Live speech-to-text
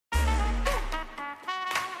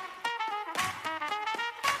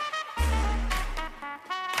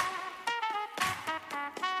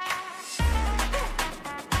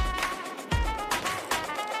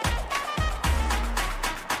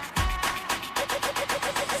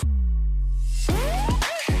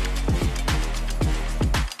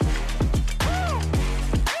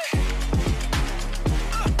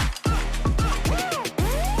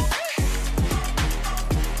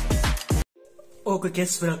Oke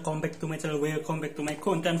guys, welcome back to my channel, welcome back to my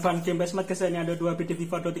content fun game PS4 guys. Ini ada 2 video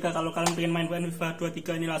FIFA 23. Kalau kalian pengen main FIFA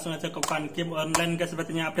 23 ini langsung aja ke fun game online guys.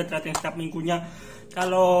 Sepertinya update rating setiap minggunya.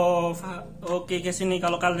 Kalau oke guys, ini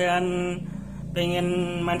kalau kalian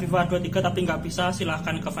pengen main FIFA 23 tapi nggak bisa,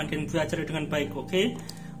 silahkan ke fun game belajar dengan baik.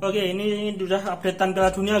 Oke, ini udah updatean Piala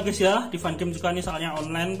Dunia guys ya. Di fun game juga nih, soalnya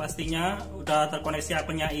online pastinya udah terkoneksi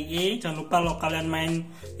akunnya IE. Jangan lupa kalau kalian main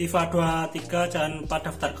FIFA 23 jangan lupa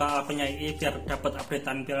daftar ke akunnya IE biar dapat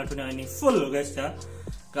updatean Piala Dunia ini full guys ya.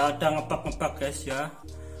 Gak ada ngebug guys ya.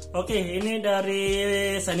 Oke, ini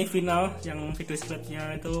dari semifinal yang video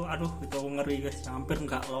scriptnya itu, aduh itu ngeri guys, hampir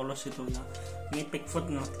nggak lolos itu ya. Ini Pickford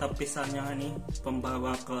nah, tapisannya ini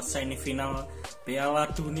pembawa ke semifinal Piala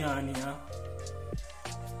Dunia ini ya.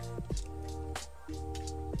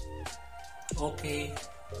 Oke,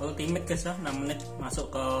 ultimate guys ya, 6 menit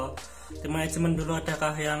masuk ke tim manajemen dulu.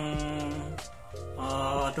 Adakah yang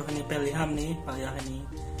aduh ini Bellingham nih, payah ini.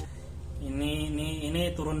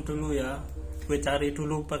 Ini turun dulu ya. Gue cari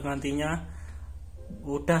dulu penggantinya.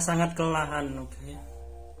 Udah sangat kelelahan, oke.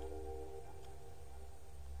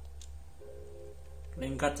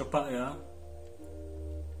 Lingkat coba ya.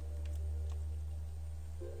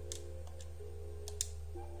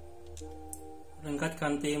 Lingkat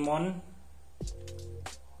ganti Mon.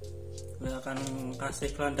 Gue akan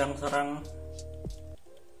kasih gelandang serang,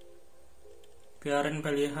 biarin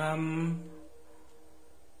Bellingham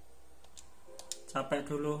capek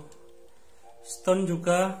dulu. Stone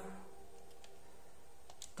juga,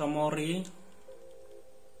 Tomori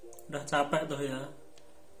udah capek tuh ya.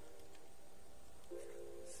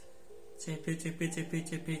 CP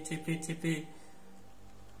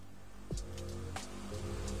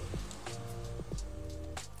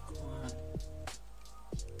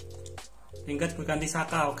tingkat gue ganti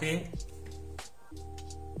Saka, oke.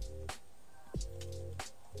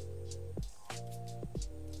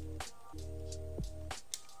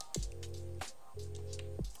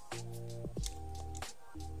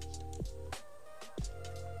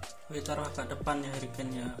 Gue taruh agak depan ya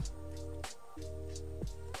Hurricane-nya.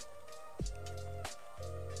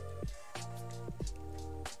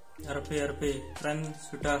 RB tren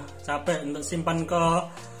sudah capek untuk simpan ke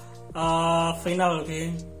final, oke.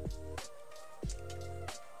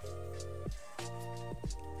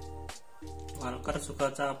 Walker juga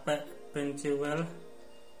capek, Benchiwell.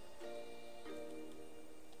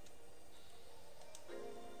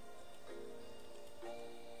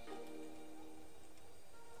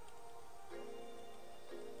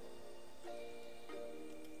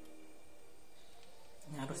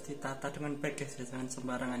 Ini harus ditata dengan baik guys ya, jangan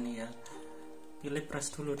sembarangan nih ya. Pilih press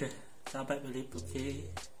dulu deh, capek pilih, oke.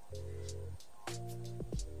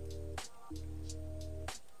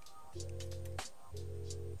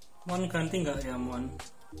 Mon ganti nggak ya Mon?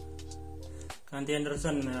 Ganti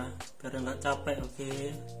Anderson ya, biar nggak capek, oke.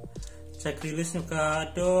 Cek rilis juga,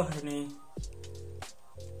 aduh ini.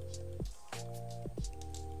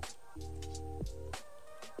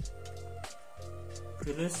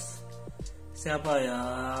 Rilis siapa ya?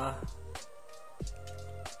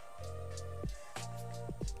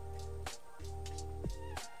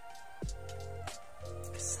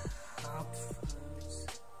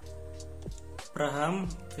 Abraham,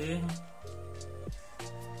 oke.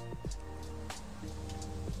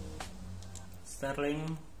 Sterling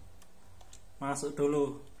masuk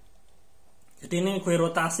dulu. Jadi ini gue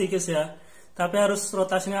rotasi guys ya, tapi harus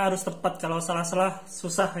rotasinya harus tepat. Kalau salah-salah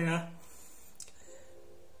susah ya.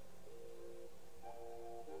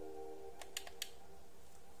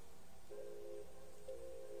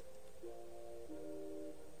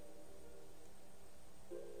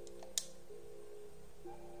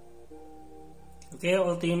 Oke,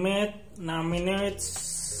 ultimate 6 menit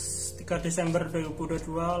 3 Desember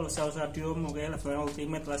 2022 Lucia Stadium. Oke, level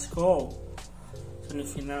ultimate, let's go.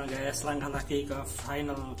 Semifinal guys, langkah lagi ke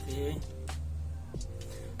final, oke.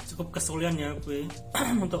 Cukup kesulitan ya gue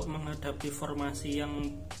untuk menghadapi formasi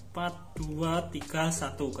yang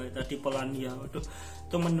 4-2-3-1 kayak tadi Polandia. Waduh,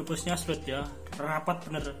 itu menembusnya sulit ya, rapat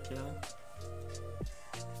bener ya.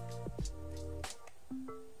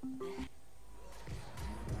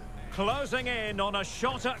 Closing in on a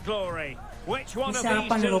shot at glory. Which one of these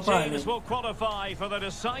two teams will qualify for the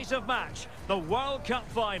decisive match, the World Cup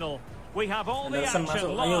final? We have all the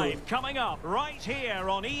action live coming up right here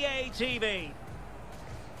on EA TV.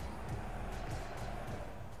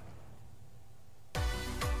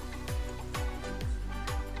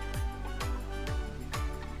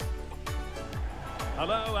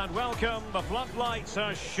 Hello and welcome. The floodlights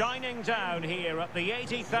are shining down here at the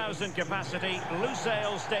 80,000 capacity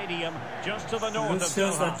Lusail Stadium just to the north of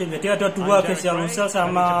Doha. Jadi ada dua guys ya, Lusail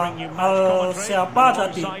sama siapa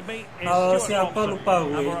tadi? Siapa lupa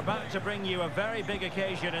gue. We're about to bring you a very big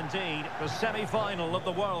occasion indeed, the semi-final of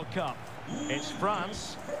the World Cup. It's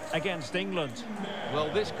France against England. Well,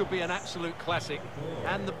 this could be an absolute classic,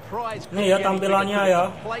 and the prize could be a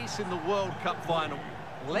place in the World Cup final.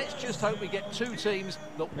 Let's just hope we get two teams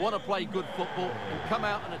that want to play good football and come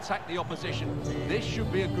out and attack the opposition. This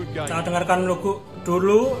should be a good game. Kita dengarkan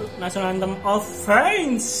dulu National Anthem of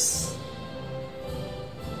France.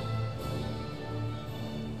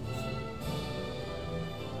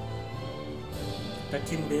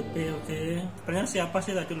 Tim BP, oke. Sebenarnya siapa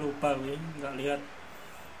sih tadi lupa gue, nggak lihat.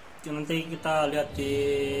 Nanti kita lihat di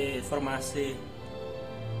informasi.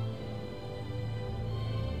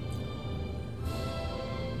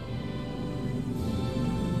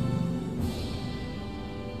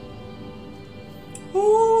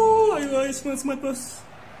 Ayo semangat bos.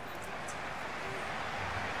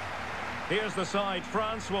 Here's the side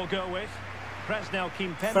France will go with. Fran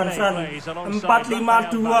 4-5-2.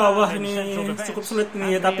 Wah, ini cukup sulit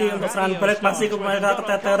nih, tapi untuk serangan balik pasti mereka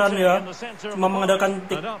keteteran ya. Cuma mengandalkan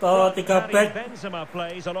 3 back.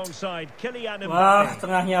 Wah,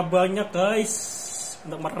 tengahnya banyak guys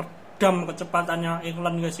untuk meredam kecepatannya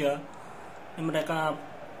England guys ya. Ini mereka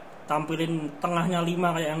tampilin tengahnya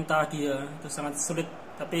 5 kayak yang tadi ya. Itu sangat sulit,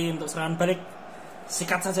 tapi untuk serangan balik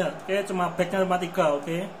sikat saja. Oke, cuma backnya cuma 3,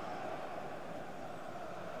 oke.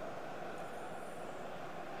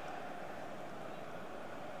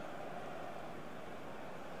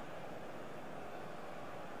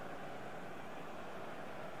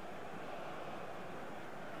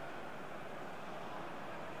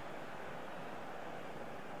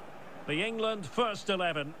 The England first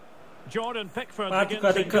 11. Jordan Pickford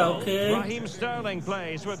 4-3-3, okay. Raheem Sterling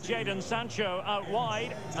plays with Jadon Sancho out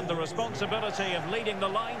wide, and the responsibility of leading the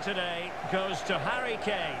line today goes to Harry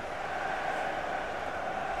Kane.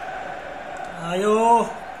 Ayo.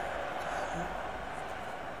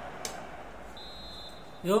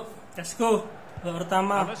 Yuk, let's go.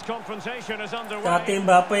 Pertama. This confrontation is underway. Hati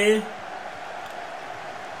Mbappe.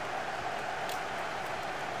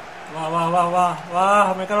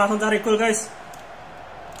 Wah, mereka langsung cari gol guys.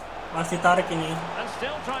 Masih tarik ini.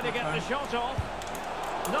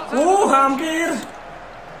 Hampir.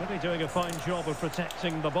 Really doing a fine job of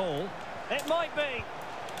protecting the ball. It might be.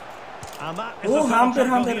 And that is hampir.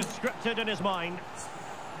 Scripted in his mind.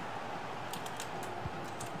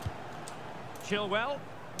 Chilwell.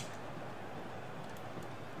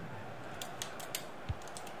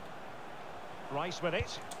 Rice with it.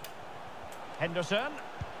 Henderson.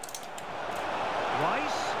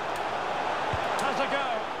 Rice has a go.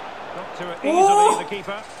 Got to it easily, the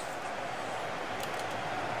keeper.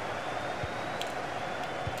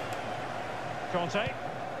 Conte.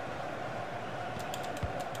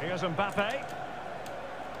 Here's Mbappe.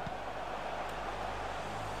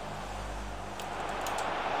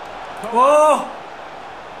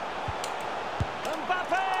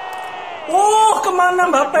 Mbappe! Kemana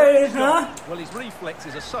Mbappe? Huh? Well, his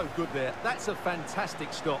reflexes are so good there. That's a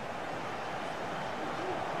fantastic stop.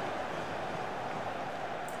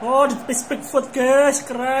 Di foot guys,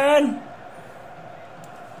 keren.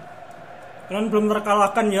 Kalian belum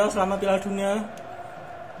terkalahkan ya selama Piala Dunia.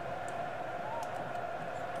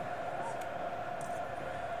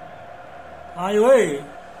 Ayo wey.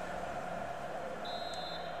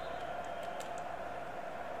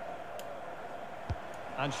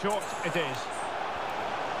 And short it is.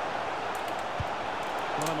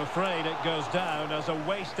 Well, I'm afraid it goes down as a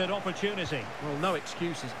wasted opportunity. Well, no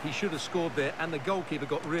excuses. He should have scored there, and the goalkeeper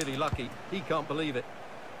got really lucky. He can't believe it.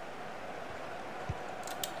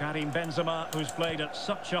 Karim Benzema, who's played at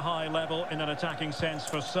such a high level in an attacking sense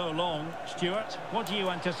for so long. Stuart, what do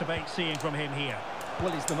you anticipate seeing from him here?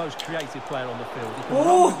 Well, he's the most creative player on the field. He can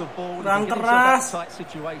run with the ball, he can get himself out tight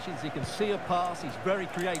situations, he can see a pass, he's very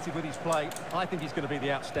creative with his play. I think he's going to be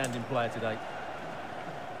the outstanding player today.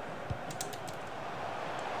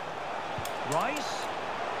 Rice.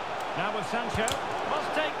 Now with Sancho.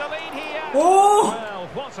 Must take the lead here. Well,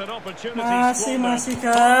 what an opportunity. Masih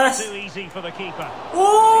guys. Too easy for the keeper.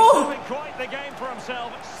 He's doing quite the game for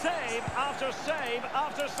himself. Save after save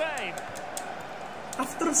after save.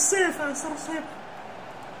 After save.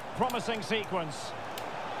 Promising sequence.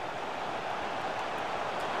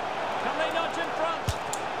 Can they nudge in front?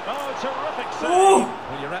 Oh, terrific save.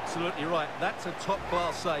 Well, you're absolutely right. That's a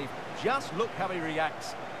top-class save. Just look how he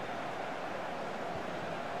reacts.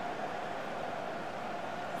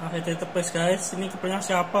 Akhirnya tepes guys. Ini kipernya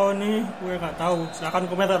siapa nih? Gue nggak tahu. Silahkan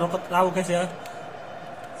komentar kalau tahu guys ya.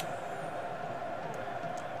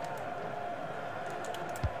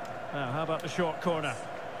 Now, how about the short corner?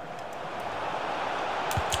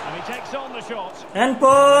 And he takes on the shot.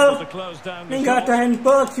 Handball. Ini nggak ada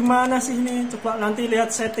handball. Gimana sih ini? Coba nanti lihat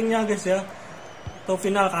settingnya guys ya. Atau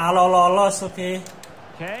final kalau lolos, oke.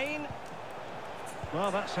 Kane. Well,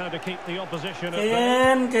 that's how to keep the opposition at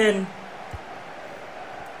bay. Kane.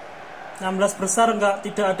 16 besar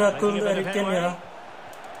tidak ada gol dari Kane ya.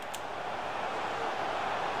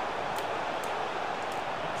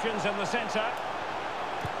 Options in the center.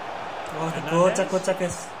 Wah, kocak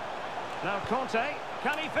guys. Now Conte,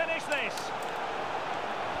 can he finish this?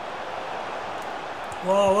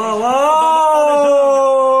 Wow.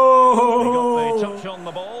 He got the touch on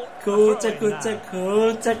the ball. Kocak.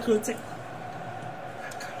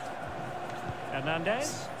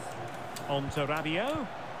 Hernandez on to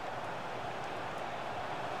Rabiot.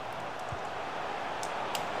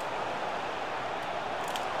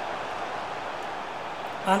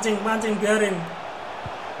 Pancing biarin.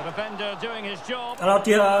 The defender doing his job. Kalau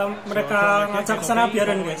mereka ngajak ke sana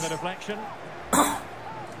biarin guys.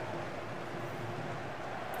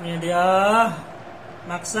 Ini dia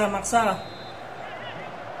maksa.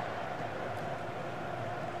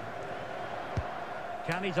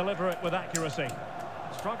 Can he deliver it with accuracy?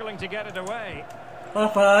 Struggling to get it away. Wah,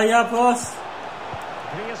 bahaya bos.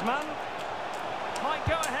 Griezmann might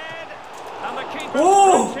go ahead, and the keeper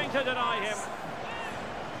rushing to deny him.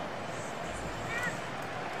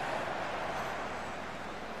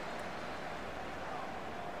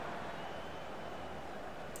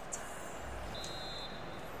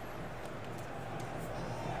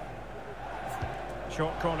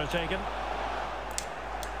 Short corner taken.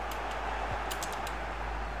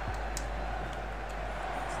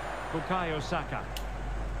 Bukayo Saka.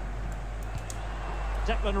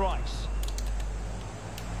 Declan Rice.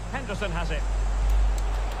 Henderson has it.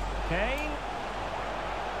 Kane.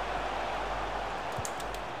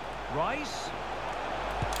 Rice.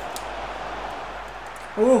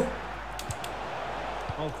 Well,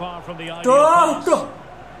 far from the ideal pass.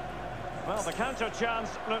 Well, the counter chance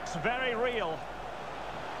looks very real.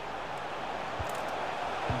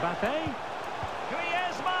 Mbappe.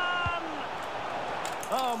 Griezmann.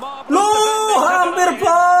 Oh, marvelous. Hampir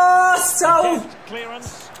bos, jauh.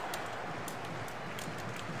 Clearance.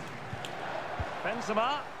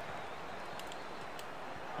 Benzema.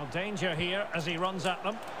 Well, danger here as he runs at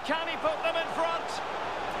them. Can he put them in front?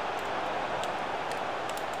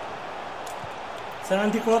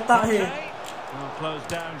 Jangan di kotak he. Well, closed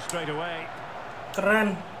down straight away.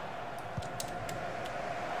 Keren.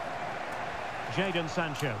 Jadon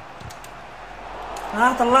Sancho.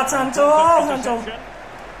 Telat Sancho.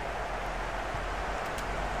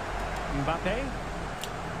 Mbappe.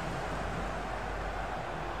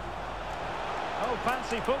 Oh,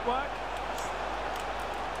 fancy footwork.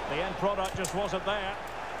 The end product just wasn't there.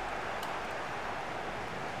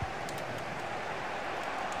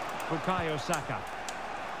 Bukayo Saka.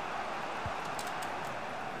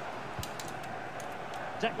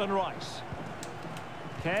 Declan Rice.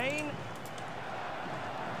 Kane.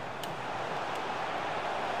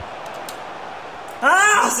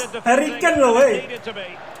 Harry Kane loh, wey.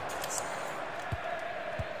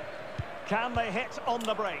 Can they hit on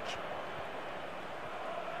the break?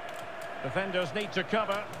 Defenders need to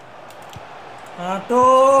cover.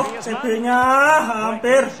 Aduh, CP-nya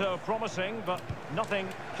hampir. So promising, but nothing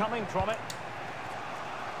coming from it.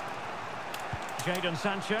 Jadon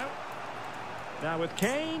Sancho. Now with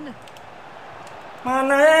Kane.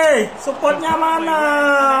 Mana supportnya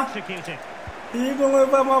mana? Bingung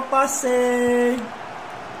apa mau passing.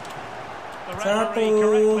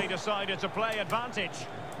 Satu.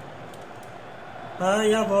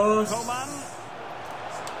 Bahaya bos.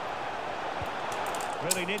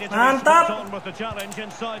 Mantap.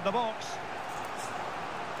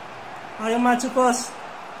 Ayo maju bos.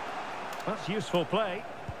 That's useful play.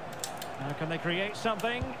 Now can they create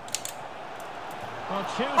something? Well,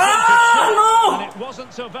 no! And it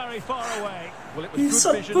wasn't so very far away. Well, it was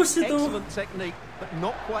good vision, excellent technique, but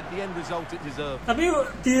not quite the end result it deserved. Tapi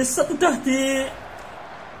di set udah di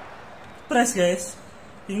press guys.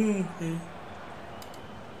 Bingung sih.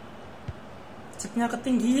 Ceknya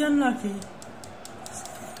ketinggian lagi.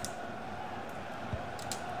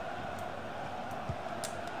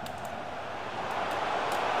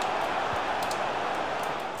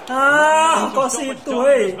 Kok situ,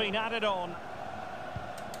 wey.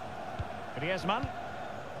 Griezmann.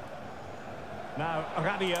 Now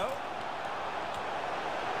Rabiot.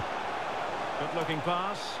 Good looking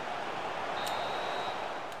pass.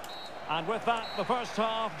 And with that, the first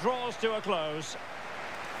half draws to a close.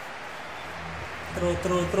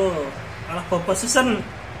 True. Kalah ball possession.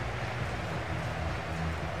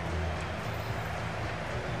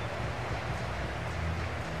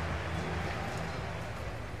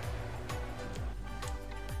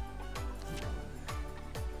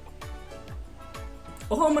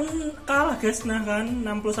 Oh, kalah guys, nah kan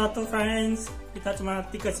 61 France, kita cuma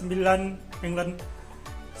 39. England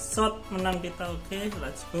shot menang kita. Oke,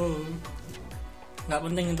 let's go. Nggak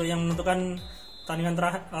penting untuk yang menentukan pertandingan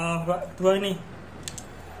terakhir dua ini.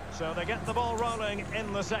 So they get the ball rolling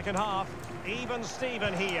in the second half. Even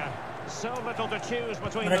Steven here. So little to choose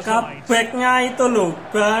between the sides. Mereka backnya itu loh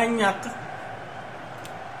banyak.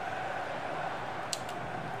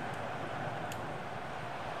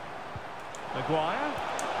 Maguire.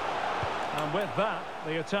 And with that,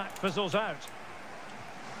 the attack fizzles out.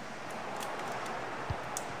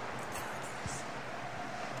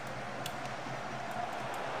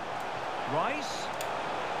 Rice.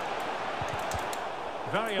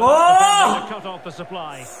 Very alert to cut off the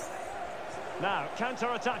supply. Now,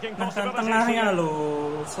 counter-attacking possibilities. Tengahnya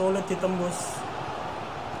loh, sulit ditembus.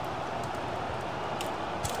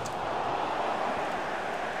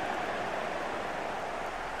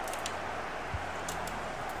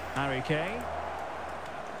 Harry Kane.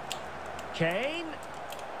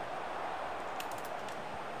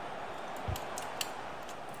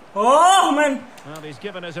 Oh man! Well, he's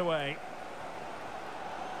given us away.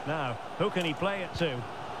 Now, who can he play it to?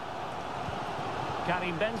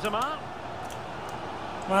 Karim Benzema.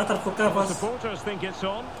 Wah, terbuka bos. Supporters think it's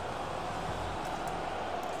on.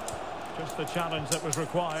 Just the challenge that was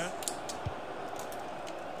required.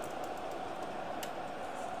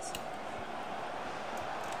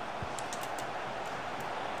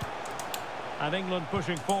 And England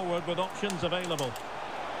pushing forward with options available.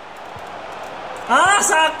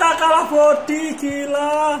 Sata kalah body,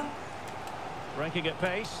 gila. Breaking at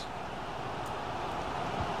pace.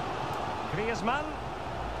 Griezmann.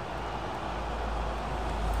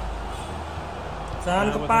 Jangan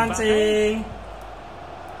kepancing.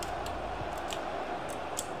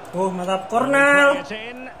 Mantap Cornell.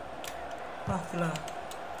 Wah, gila.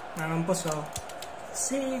 Nggak ngempus kau.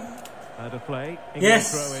 Out of play.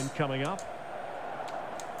 Yes. Throw in coming up.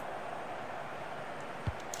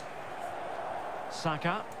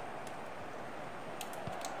 Saka.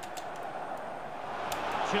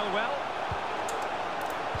 Chilwell.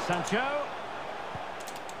 Sancho.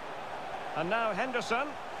 And now Henderson.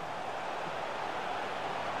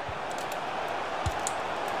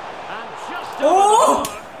 And just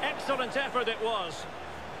excellent effort it was.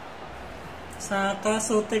 Saka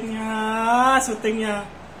syutingnya.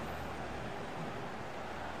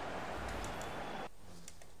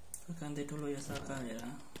 Ganti dulu ya Saka ya.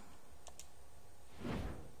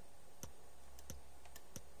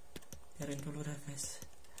 Biarin dulu dah guys.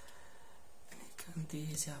 Ini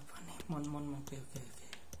ganti siapa nih? Mon. Oke.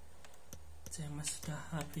 James sudah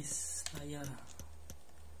habis bayar.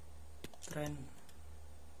 Tren.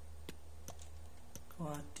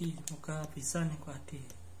 Kuadi, moga bisa nih Kuadi.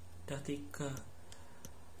 Udah 3.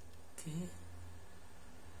 Oke.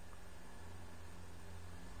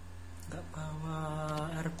 Nggak bawa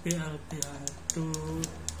RB. Aduh.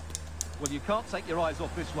 Well, you can't take your eyes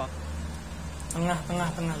off this one. Tengah,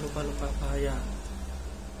 lupa bahaya.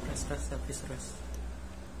 Rest, habis rest.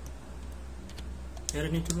 Biar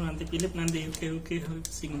ini dulu, nanti Philip nanti. Oke,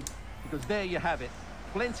 sing. Because there you have it.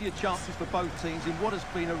 Plenty of chances for both teams in what has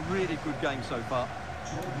been a really good game so far.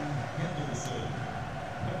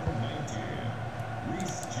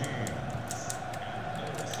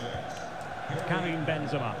 Karim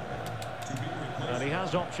Benzema. And he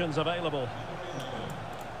has options available.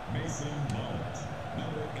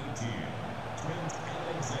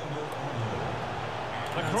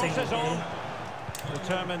 The cross is on.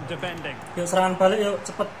 Determined defending. Yuk serangan balik yuk,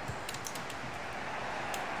 cepet.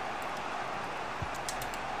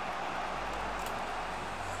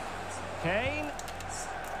 Kane.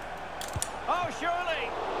 Oh, surely.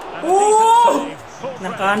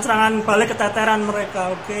 Nah kan serangan balik keteteran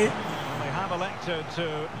mereka, oke. They have elected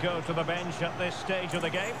to go to the bench at this stage of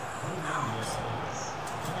the game.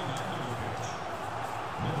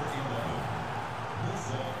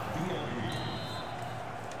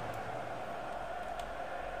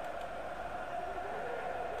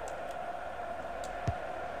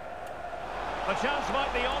 A chance might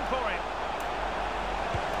be on for him.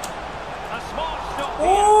 A smart stop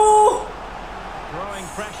here. Growing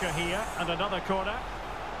pressure here and another corner.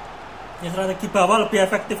 Ya strategi bawah lebih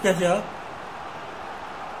efektif guys ya.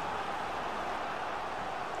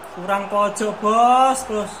 Kurang pojok bos.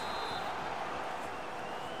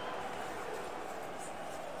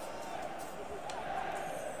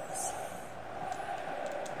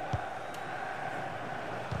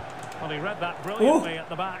 Well, he read that brilliantly at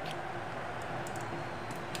the back.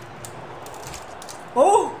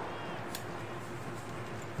 Oh!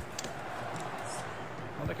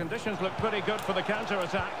 Well, the conditions look pretty good for the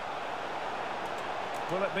counter-attack.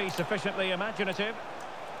 Will it be sufficiently imaginative?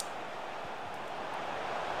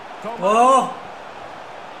 Oh!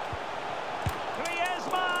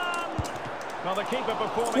 Well, the keeper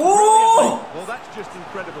performing brilliantly. Well, that's just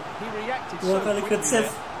incredible. He reacted so quickly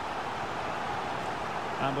there.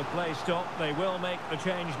 And with play stopped, they will make the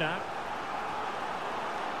change now.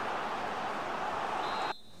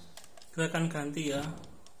 Kita akan ganti ya.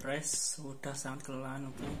 Press udah sangat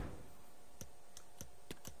kelan, oke.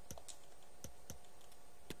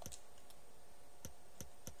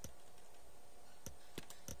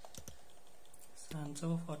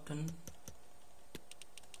 Sancho, Foden.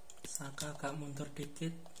 Saka agak mundur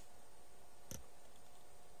dikit.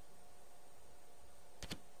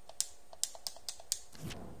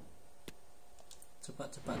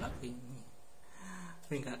 Cepat-cepat lagi ini.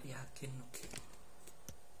 Tapi nggak yakin, oke.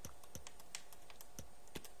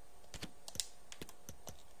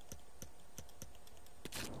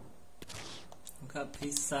 Nggak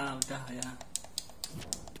bisa, udah ya.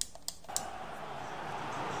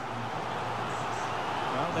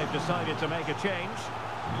 Well, they've decided to make a change.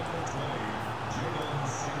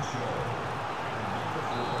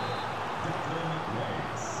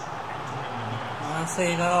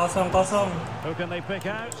 Masih 0-0. Who can they pick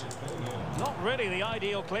out? Not really the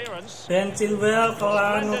ideal clearance. Ben Chilwell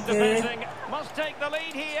kelan, oke. Must take the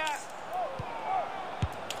lead here.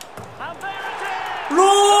 And there it is.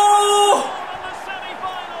 Loh! In the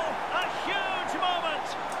semi-final, a huge moment.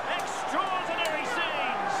 Extraordinary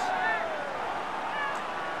scenes.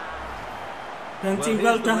 Ben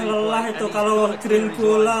Chilwell udah lelah itu kalau green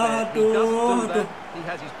bola, aduh. He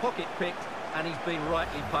has his pocket picked and he's been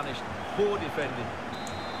rightly punished. Poor defending.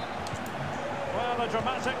 Well, a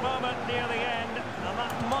dramatic moment near the end, and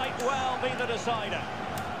that might well be the decider.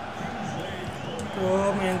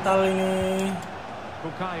 Oh, mental ini.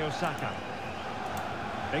 Bukayo Saka.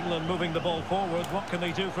 England moving the ball forward. What can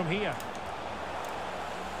they do from here?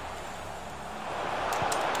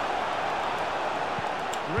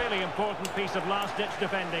 Really important piece of last-ditch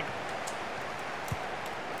defending.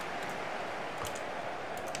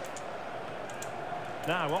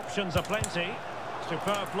 Now, options are plenty.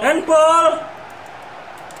 Superb block. Handball!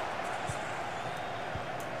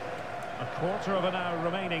 A quarter of an hour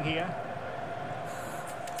remaining here.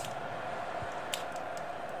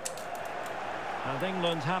 And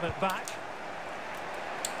England have it back.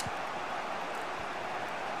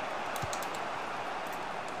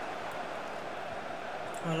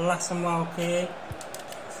 Lelah semua, oke.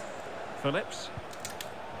 Phillips.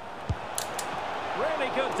 Really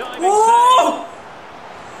good diving save.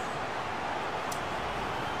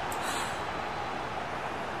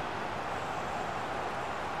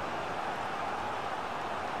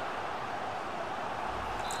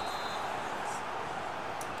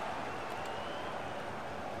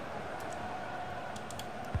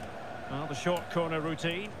 Well, the short corner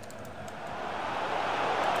routine.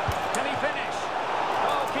 Can he finish?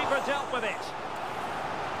 Oh, keeper dealt with it.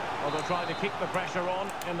 Well, they're trying to keep the pressure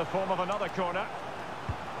on in the form of another corner.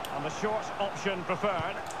 And the short option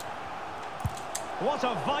preferred. What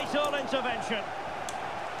a vital intervention.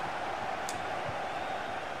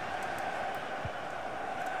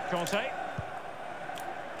 Conte.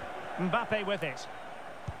 Mbappe with it.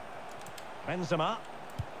 Benzema.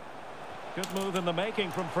 Good move in the making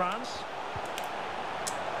from France.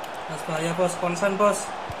 Mas bahaya, bos. Konsen, bos.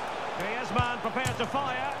 Griezmann prepared to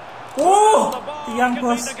fire. Oh, The ball tiang, could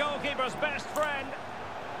bos. be the goalkeeper's best friend.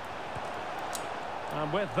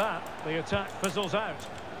 And with that, the attack fizzles out.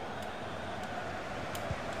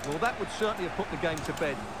 Well, that would certainly have put the game to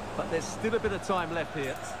bed, but there's still a bit of time left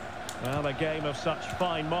here. Well, a game of such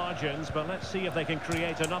fine margins, but let's see if they can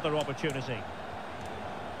create another opportunity.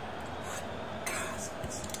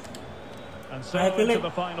 And so into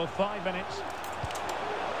the final 5 minutes.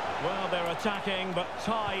 Well, they're attacking, but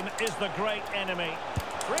time is the great enemy.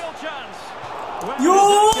 Real chance.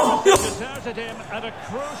 Well, deserted him at a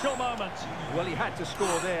crucial moment. Well, he had to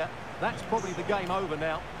score there. That's probably the game over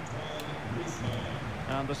now.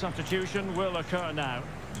 And the substitution will occur now.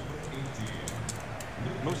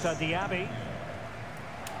 Moussa Diaby.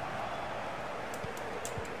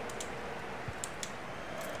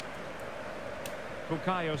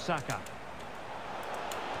 Bukayo Saka.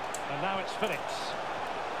 And now it's Phillips.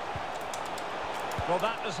 Well,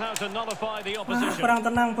 that is how to nullify the opposition. Kurang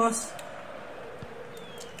tenang, bos.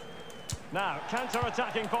 Now,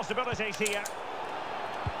 counter-attacking possibilities here.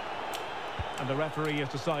 And the referee has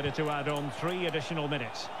decided to add on 3 additional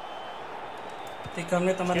minutes. 3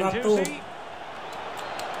 menit tambahan waktu.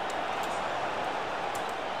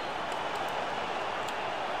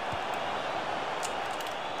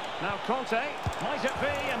 Now Conte, might it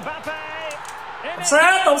be Mbappe?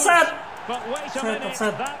 Offside. But wait a minute,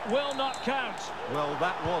 that will not count. Well,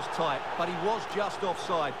 that was tight, but he was just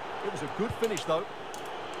offside. It was a good finish, though.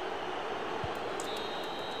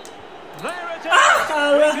 There it is.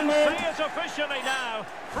 We can see it officially now.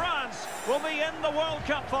 France will be in the World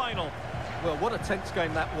Cup final. Well, what a tense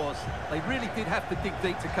game that was. They really did have to dig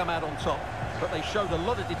deep to come out on top. But they showed a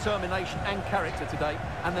lot of determination and character today,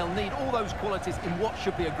 and they'll need all those qualities in what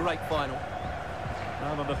should be a great final.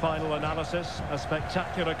 Now on the final analysis, a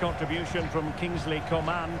spectacular contribution from Kingsley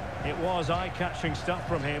Coman. It was eye-catching stuff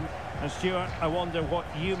from him. And Stuart, I wonder what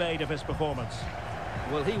you made of his performance.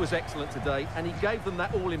 Well, he was excellent today, and he gave them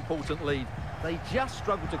that all-important lead. They just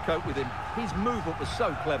struggled to cope with him. His movement was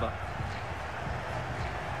so clever.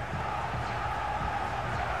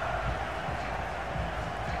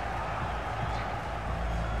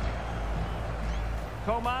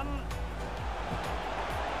 Coman.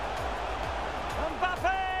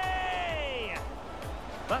 Mbappe!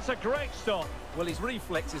 That's a great stop. Well, his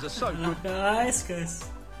reflexes are so good. Guys.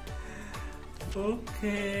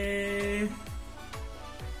 Oke.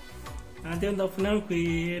 Nanti untuk final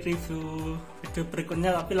gue review video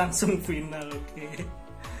berikutnya, tapi langsung final, oke.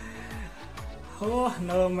 Oh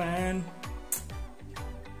no man.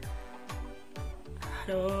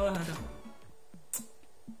 Aduh.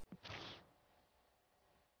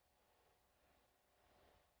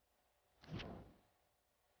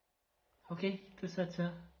 Oke, itu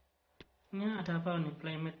saja. Ini ada apa nih,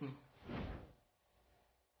 playmate nih?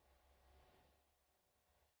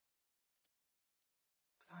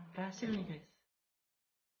 Lawan Brasil nih guys.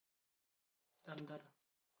 Bentar.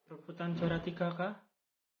 Perebutan juara 3 kah?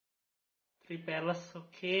 3 Palace,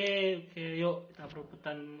 oke, yuk kita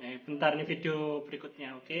perebutan. Bentar nih video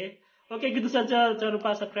berikutnya, oke. Oke, gitu saja. Jangan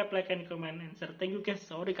lupa subscribe, like, and comment, and share. Thank you guys.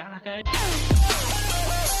 Sorry kalah guys.